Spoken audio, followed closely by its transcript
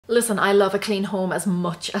Listen, I love a clean home as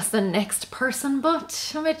much as the next person,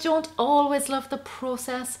 but I don't always love the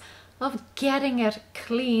process of getting it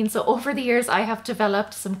clean. So over the years, I have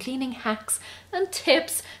developed some cleaning hacks and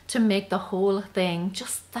tips to make the whole thing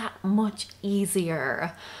just that much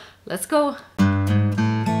easier. Let's go.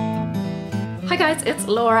 Hi guys, it's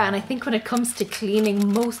Laura, and I think when it comes to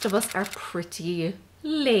cleaning, most of us are pretty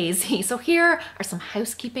lazy. So here are some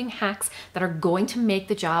housekeeping hacks that are going to make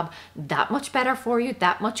the job that much better for you,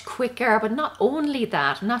 that much quicker. But not only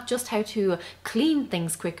that, not just how to clean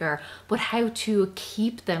things quicker, but how to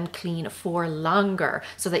keep them clean for longer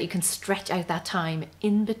so that you can stretch out that time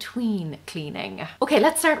in between cleaning. Okay,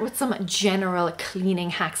 let's start with some general cleaning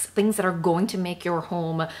hacks, things that are going to make your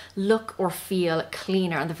home look or feel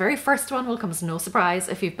cleaner. And the very first one will come as no surprise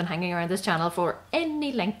if you've been hanging around this channel for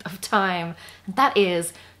any length of time. And that is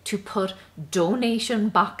to put donation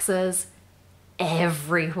boxes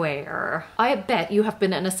everywhere. I bet you have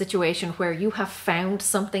been in a situation where you have found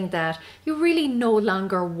something that you really no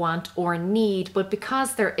longer want or need, but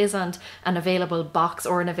because there isn't an available box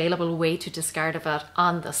or an available way to discard of it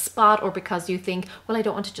on the spot, or because you think, well, I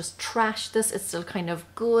don't want to just trash this, it's still kind of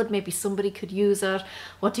good, maybe somebody could use it.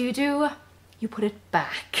 What do? You put it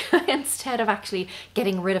back instead of actually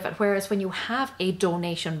getting rid of it. Whereas when you have a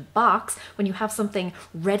donation box, when you have something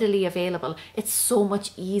readily available, it's so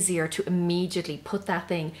much easier to immediately put that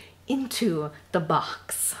thing into the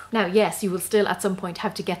box. Now, yes, you will still at some point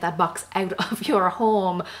have to get that box out of your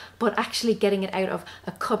home, but actually getting it out of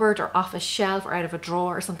a cupboard or off a shelf or out of a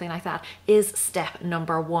drawer or something like that is step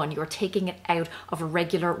number one. You're taking it out of a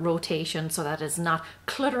regular rotation so that it's not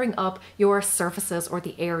cluttering up your surfaces or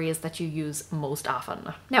the areas that you use most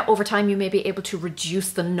often. Now, over time, you may be able to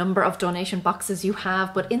reduce the number of donation boxes you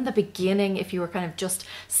have, but in the beginning, if you were kind of just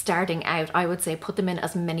starting out, I would say put them in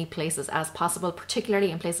as many places as possible,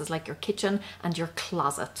 particularly in places like your kitchen and your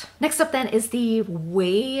closet. Next up then is the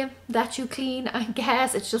way that you clean, I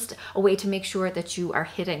guess. It's just a way to make sure that you are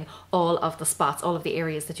hitting all of the spots, all of the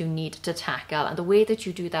areas that you need to tackle. And the way that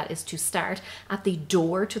you do that is to start at the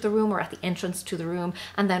door to the room or at the entrance to the room,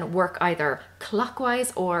 and then work either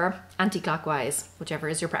clockwise or anti-clockwise, whichever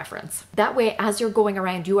is your preference. That way, as you're going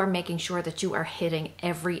around, you are making sure that you are hitting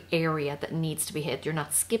every area that needs to be hit. You're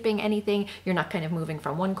not skipping anything. You're not kind of moving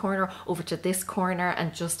from one corner over to this corner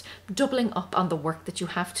and just doubling up on the work that you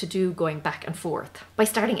have to do going back and forth. By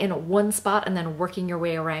starting in one spot and then working your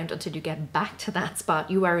way around until you get back to that spot,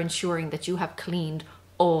 you are ensuring that you have cleaned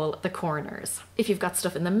all the corners. If you've got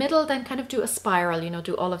stuff in the middle, then kind of do a spiral,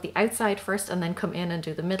 do all of the outside first and then come in and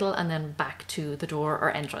do the middle and then back to the door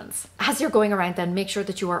or entrance. As you're going around, then make sure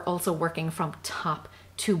that you are also working from top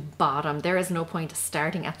to bottom. There is no point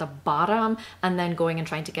starting at the bottom and then going and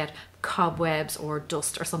trying to get cobwebs or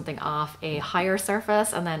dust or something off a higher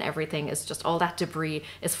surface, and then everything is just, all that debris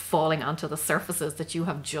is falling onto the surfaces that you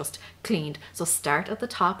have just cleaned. So start at the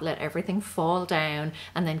top, let everything fall down,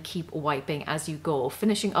 and then keep wiping as you go,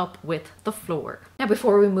 finishing up with the floor. Now,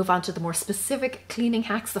 before we move on to the more specific cleaning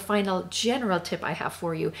hacks, the final general tip I have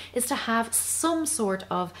for you is to have some sort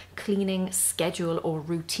of cleaning schedule or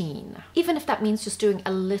routine. Even if that means just doing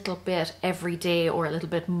a little bit every day or a little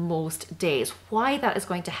bit most days. Why that is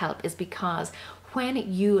going to help is because when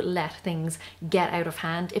you let things get out of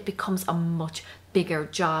hand, it becomes a much bigger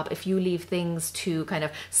job. If you leave things to kind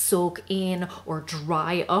of soak in or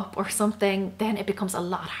dry up or something, then it becomes a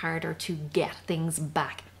lot harder to get things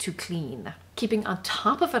back to clean. Keeping on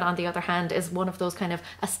top of it, on the other hand, is one of those kind of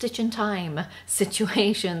a stitch in time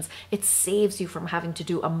situations. It saves you from having to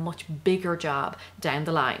do a much bigger job down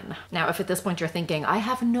the line. Now, if at this point you're thinking, I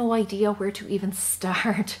have no idea where to even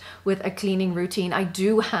start with a cleaning routine, I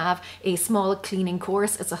do have a small cleaning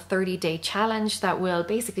course. It's a 30-day challenge that will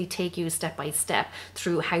basically take you step by step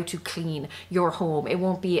through how to clean your home. It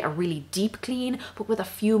won't be a really deep clean, but with a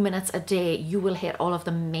few minutes a day, you will hit all of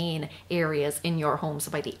the main areas in your home.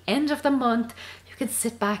 So by the end of the month, you can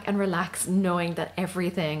sit back and relax knowing that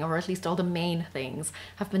everything, or at least all the main things,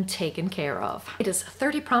 have been taken care of. It is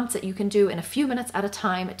 30 prompts that you can do in a few minutes at a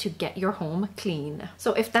time to get your home clean.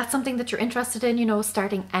 So if that's something that you're interested in,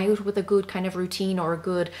 starting out with a good kind of routine or a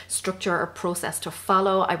good structure or process to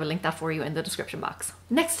follow, I will link that for you in the description box.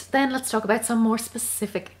 Next, then, let's talk about some more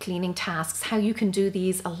specific cleaning tasks, how you can do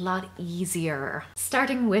these a lot easier.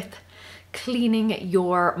 Starting with cleaning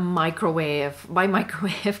your microwave. My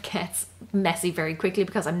microwave gets messy very quickly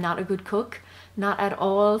because I'm not a good cook, not at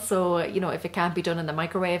all. So, if it can't be done in the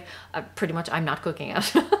microwave, pretty much I'm not cooking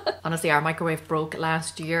it. Honestly, our microwave broke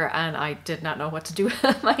last year and I did not know what to do with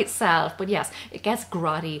it myself. But yes, it gets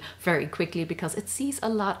grotty very quickly because it sees a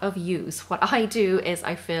lot of use. What I do is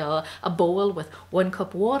I fill a bowl with 1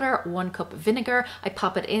 cup water, 1 cup vinegar. I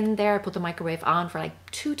pop it in there, put the microwave on for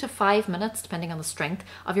like 2 to 5 minutes, depending on the strength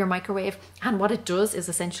of your microwave. And what it does is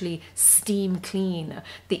essentially steam clean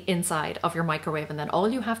the inside of your microwave. And then all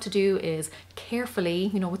you have to do is carefully,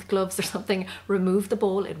 with gloves or something, remove the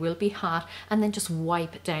bowl. It will be hot, and then just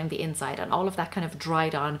wipe down the inside, and all of that kind of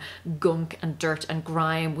dried on gunk and dirt and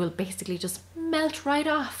grime will basically just melt right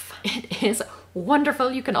off. It is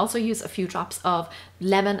wonderful. You can also use a few drops of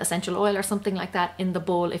lemon essential oil or something like that in the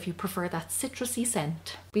bowl if you prefer that citrusy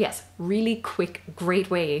scent. But yes, really quick, great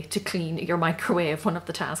way to clean your microwave. One of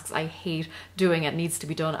the tasks I hate doing. It needs to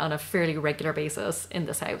be done on a fairly regular basis in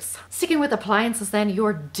this house. Sticking with appliances then,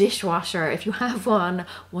 your dishwasher. If you have one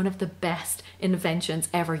of the best inventions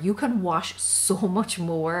ever. You can wash so much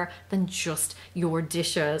more than just your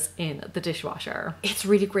dishes in the dishwasher. It's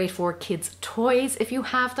really great for kids' toys if you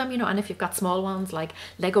have them, and if you've got small ones like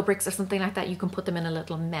Lego bricks or something like that, you can put them in a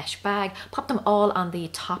little mesh bag, pop them all on the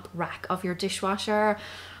top rack of your dishwasher,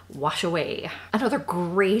 wash away. Another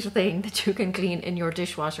great thing that you can clean in your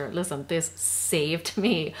dishwasher, listen, this saved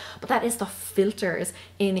me, but that is the filters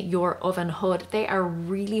in your oven hood. They are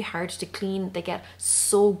really hard to clean. They get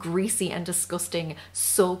so greasy and disgusting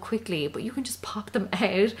so quickly, but you can just pop them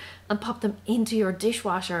out and pop them into your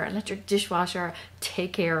dishwasher and let your dishwasher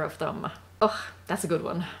take care of them. Oh, that's a good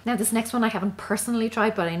one. Now, this next one I haven't personally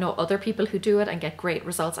tried, but I know other people who do it and get great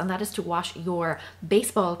results, and that is to wash your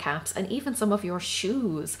baseball caps and even some of your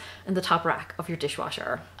shoes in the top rack of your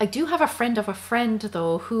dishwasher. I do have a friend of a friend,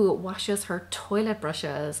 though, who washes her toilet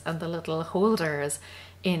brushes and the little holders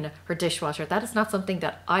in her dishwasher. That is not something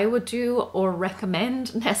that I would do or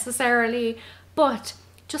recommend necessarily, but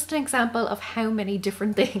just an example of how many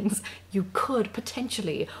different things you could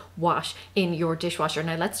potentially wash in your dishwasher.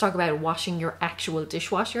 Now let's talk about washing your actual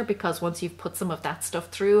dishwasher, because once you've put some of that stuff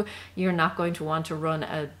through, you're not going to want to run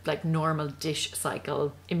a normal dish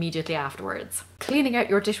cycle immediately afterwards. Cleaning out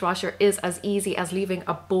your dishwasher is as easy as leaving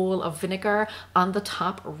a bowl of vinegar on the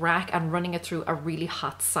top rack and running it through a really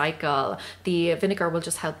hot cycle. The vinegar will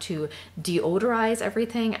just help to deodorize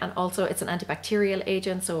everything, and also it's an antibacterial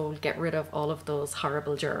agent, so it'll get rid of all of those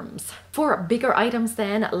horrible germs. For bigger items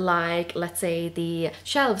then, like let's say the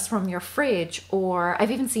shelves from your fridge, or I've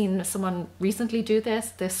even seen someone recently do this,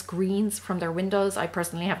 the screens from their windows. I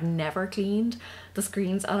personally have never cleaned the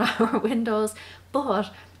screens on our windows,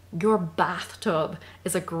 but your bathtub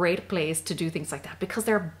is a great place to do things like that because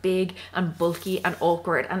they're big and bulky and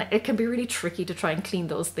awkward, and it can be really tricky to try and clean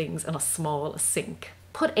those things in a small sink.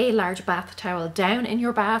 Put a large bath towel down in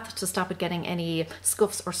your bath to stop it getting any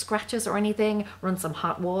scuffs or scratches or anything. Run some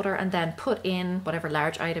hot water and then put in whatever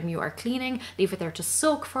large item you are cleaning. Leave it there to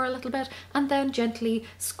soak for a little bit and then gently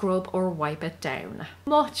scrub or wipe it down.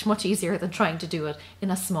 Much, much easier than trying to do it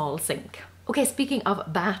in a small sink. Okay, speaking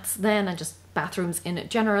of baths then, and just bathrooms in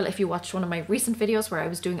general, if you watched one of my recent videos where I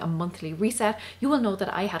was doing a monthly reset, you will know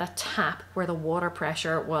that I had a tap where the water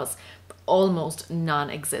pressure was almost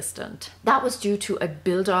non-existent. That was due to a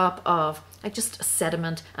build-up of just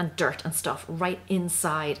sediment and dirt and stuff right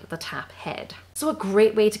inside the tap head. So a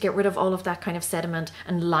great way to get rid of all of that kind of sediment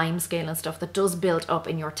and limescale and stuff that does build up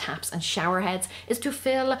in your taps and shower heads is to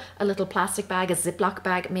fill a little plastic bag, a Ziploc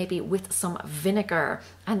bag maybe, with some vinegar,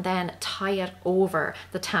 and then tie it over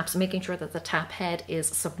the taps, making sure that the tap head is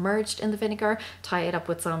submerged in the vinegar. Tie it up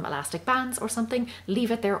with some elastic bands or something, leave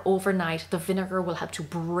it there overnight. The vinegar will help to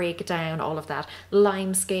break down all of that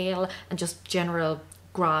limescale and just general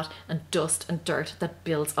grot and dust and dirt that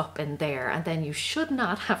builds up in there, and then you should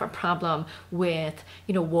not have a problem with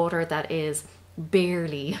water that is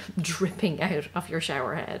barely dripping out of your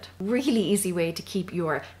shower head. Really easy way to keep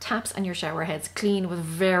your taps and your shower heads clean with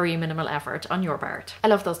very minimal effort on your part. I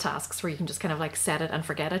love those tasks where you can just kind of set it and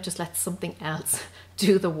forget it, just let something else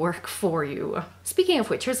do the work for you. Speaking of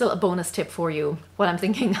which, here's a little bonus tip for you, what I'm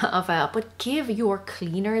thinking of, but give your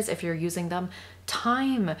cleaners, if you're using them,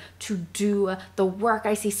 time to do the work.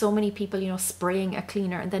 I see so many people, spraying a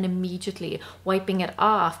cleaner and then immediately wiping it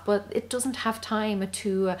off, but it doesn't have time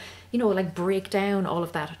to, break down all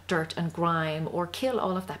of that dirt and grime or kill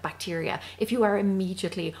all of that bacteria if you are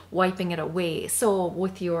immediately wiping it away. So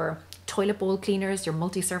with your toilet bowl cleaners, your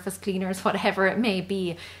multi-surface cleaners, whatever it may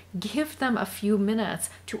be, give them a few minutes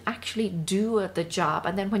to actually do the job.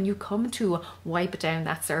 And then when you come to wipe down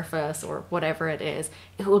that surface or whatever it is,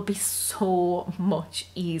 it will be so much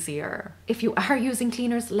easier. If you are using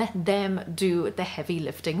cleaners, let them do the heavy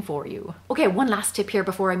lifting for you. Okay, one last tip here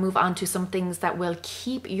before I move on to some things that will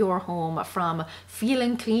keep your home from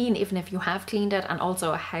feeling clean, even if you have cleaned it, and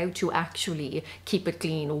also how to actually keep it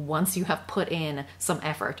clean once you have put in some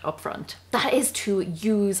effort up front. That is to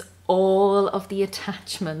use all of the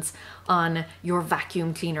attachments on your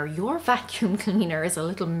vacuum cleaner. Your vacuum cleaner is a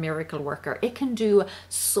little miracle worker. It can do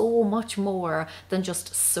so much more than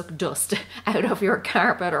just suck dust out of your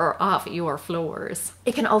carpet or off your floors.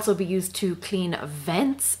 It can also be used to clean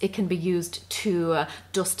vents. It can be used to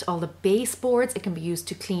dust all the baseboards. It can be used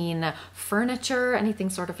to clean furniture, anything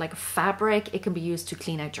sort of like fabric. It can be used to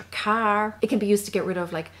clean out your car. It can be used to get rid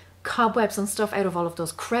of like cobwebs and stuff out of all of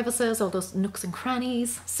those crevices, all those nooks and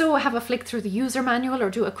crannies. So have a flick through the user manual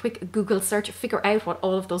or do a quick Google search, figure out what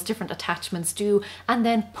all of those different attachments do, and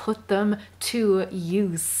then put them to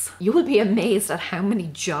use. You will be amazed at how many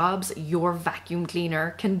jobs your vacuum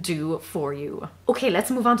cleaner can do for you. Okay,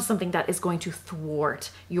 let's move on to something that is going to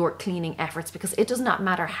thwart your cleaning efforts, because it does not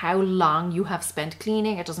matter how long you have spent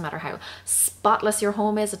cleaning, it doesn't matter how spotless your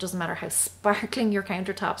home is, it doesn't matter how sparkling your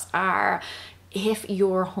countertops are. If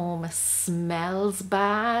your home smells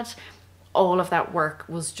bad, all of that work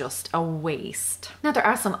was just a waste. Now, there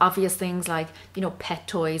are some obvious things like, you know, pet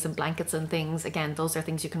toys and blankets and things. Again, those are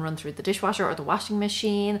things you can run through the dishwasher or the washing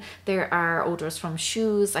machine. There are odors from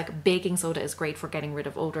shoes, like baking soda is great for getting rid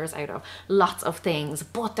of odors out of lots of things.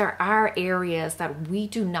 But there are areas that we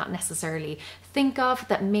do not necessarily think of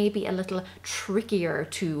that may be a little trickier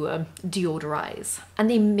to deodorize. And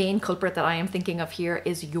the main culprit that I am thinking of here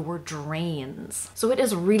is your drains. So it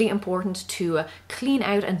is really important to clean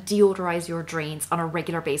out and deodorize your drains on a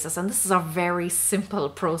regular basis, and this is a very simple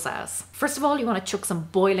process. First of all, you want to chuck some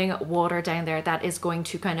boiling water down there that is going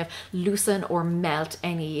to kind of loosen or melt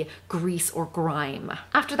any grease or grime.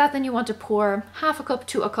 After that, then you want to pour half a cup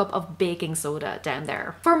to a cup of baking soda down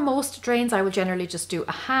there. For most drains, I would generally just do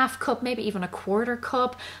a half cup, maybe even a quarter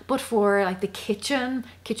cup, but for like the kitchen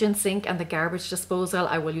sink and the garbage disposal,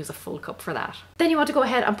 I will use a full cup for that. Then you want to go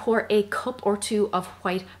ahead and pour a cup or two of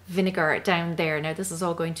white vinegar down there. Now, this is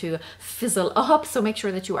all going to fizzle up, so make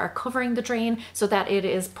sure that you are covering the drain so that it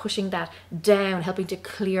is pushing that down, helping to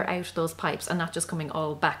clear out those pipes and not just coming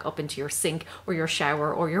all back up into your sink or your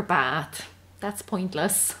shower or your bath. That's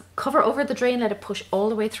pointless. Cover over the drain, let it push all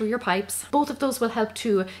the way through your pipes. Both of those will help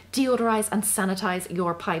to deodorize and sanitize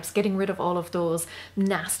your pipes, getting rid of all of those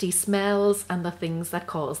nasty smells and the things that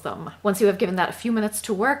cause them. Once you have given that a few minutes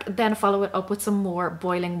to work, then follow it up with some more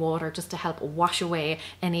boiling water just to help wash away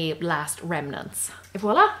any last remnants. Et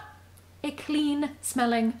voila! A clean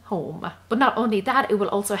smelling home. But not only that, it will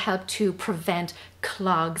also help to prevent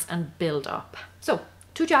clogs and build-up. So,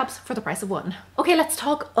 2 jobs for the price of 1. Okay, let's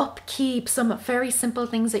talk upkeep. Some very simple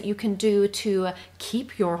things that you can do to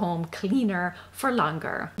keep your home cleaner for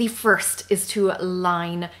longer. The first is to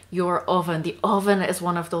line your oven. The oven is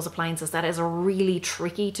one of those appliances that is really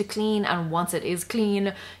tricky to clean, and once it is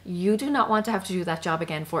clean, you do not want to have to do that job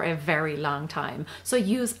again for a very long time. So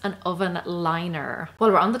use an oven liner.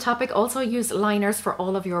 While we're on the topic, also use liners for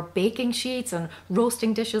all of your baking sheets and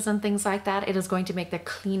roasting dishes and things like that. It is going to make the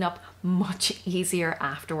cleanup much easier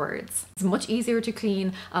afterwards. It's much easier to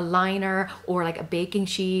clean a liner or like a baking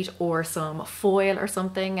sheet or some foil or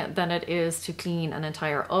something than it is to clean an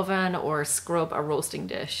entire oven or scrub a roasting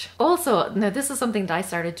dish. Also, now this is something that I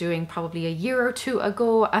started doing probably a year or 2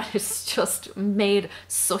 ago, and it's just made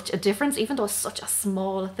such a difference, even though it's such a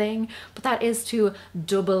small thing, but that is to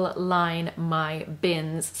double line my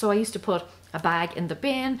bins. So I used to put a bag in the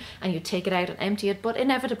bin and you take it out and empty it, but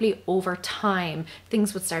inevitably over time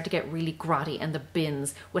things would start to get really grotty and the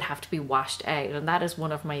bins would have to be washed out, and that is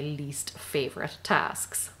one of my least favorite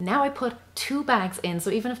tasks. Now I put 2 bags in, so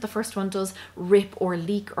even if the first one does rip or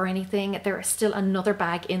leak or anything, there is still another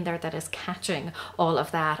bag in there that is catching all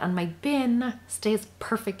of that, and my bin stays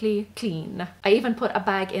perfectly clean. I even put a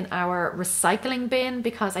bag in our recycling bin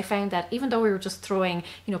because I found that even though we were just throwing,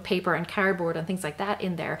 you know, paper and cardboard and things like that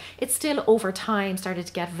in there, it's still over time started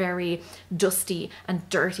to get very dusty and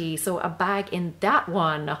dirty, so a bag in that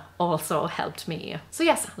one also helped me. So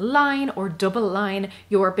yes, line or double line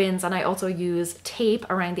your bins, and I also use tape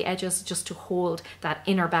around the edges just to hold that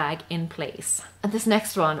inner bag in place. And this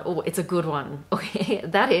next one, oh, it's a good one. Okay,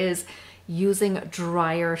 that is using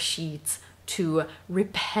dryer sheets to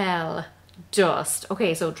repel dust.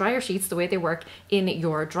 Okay, so dryer sheets, the way they work in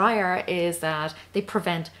your dryer is that they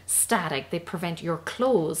prevent static. They prevent your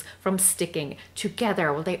clothes from sticking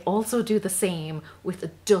together. Well, they also do the same with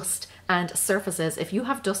dust and surfaces. If you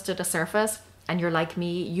have dusted a surface, and you're like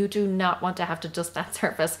me, you do not want to have to dust that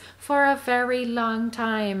surface for a very long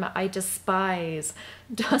time. I despise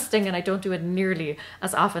dusting and I don't do it nearly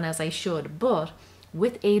as often as I should. But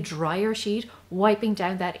with a dryer sheet, wiping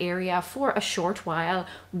down that area for a short while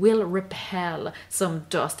will repel some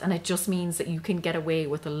dust, and it just means that you can get away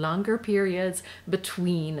with longer periods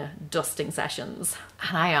between dusting sessions.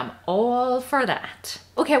 And I am all for that.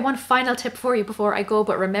 Okay, one final tip for you before I go,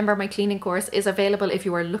 but remember my cleaning course is available if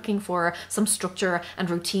you are looking for some structure and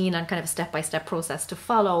routine and kind of a step-by-step process to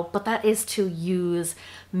follow, but that is to use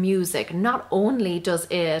music. Not only does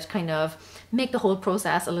it kind of make the whole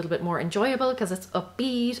process a little bit more enjoyable because it's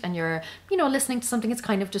upbeat and you're, listening to something that's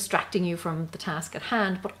kind of distracting you from the task at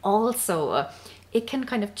hand, but also it can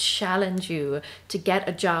kind of challenge you to get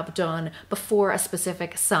a job done before a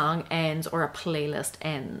specific song ends or a playlist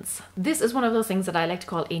ends. This is one of those things that I like to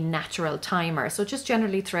call a natural timer. So just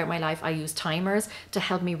generally throughout my life, I use timers to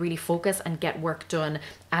help me really focus and get work done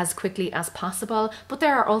as quickly as possible. But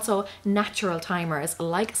there are also natural timers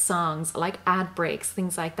like songs, like ad breaks,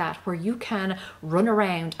 things like that, where you can run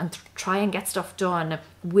around and try and get stuff done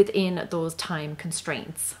within those time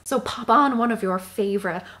constraints. So pop on one of your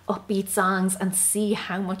favorite upbeat songs and see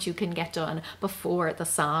how much you can get done before the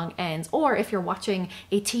song ends. Or if you're watching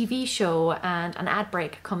a TV show and an ad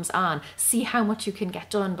break comes on, see how much you can get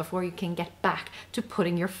done before you can get back to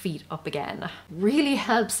putting your feet up again. Really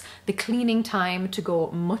helps the cleaning time to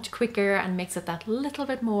go much quicker and makes it that little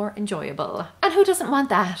bit more enjoyable. And who doesn't want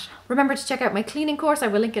that? Remember to check out my cleaning course. I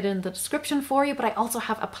will link it in the description for you, but I also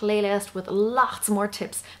have a playlist with lots more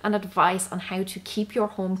tips and advice on how to keep your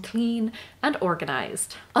home clean and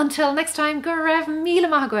organized. Until next time, go raibh míle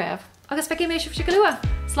maith agaibh. Agus feici mé sibh sigalua.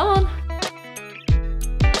 Slán!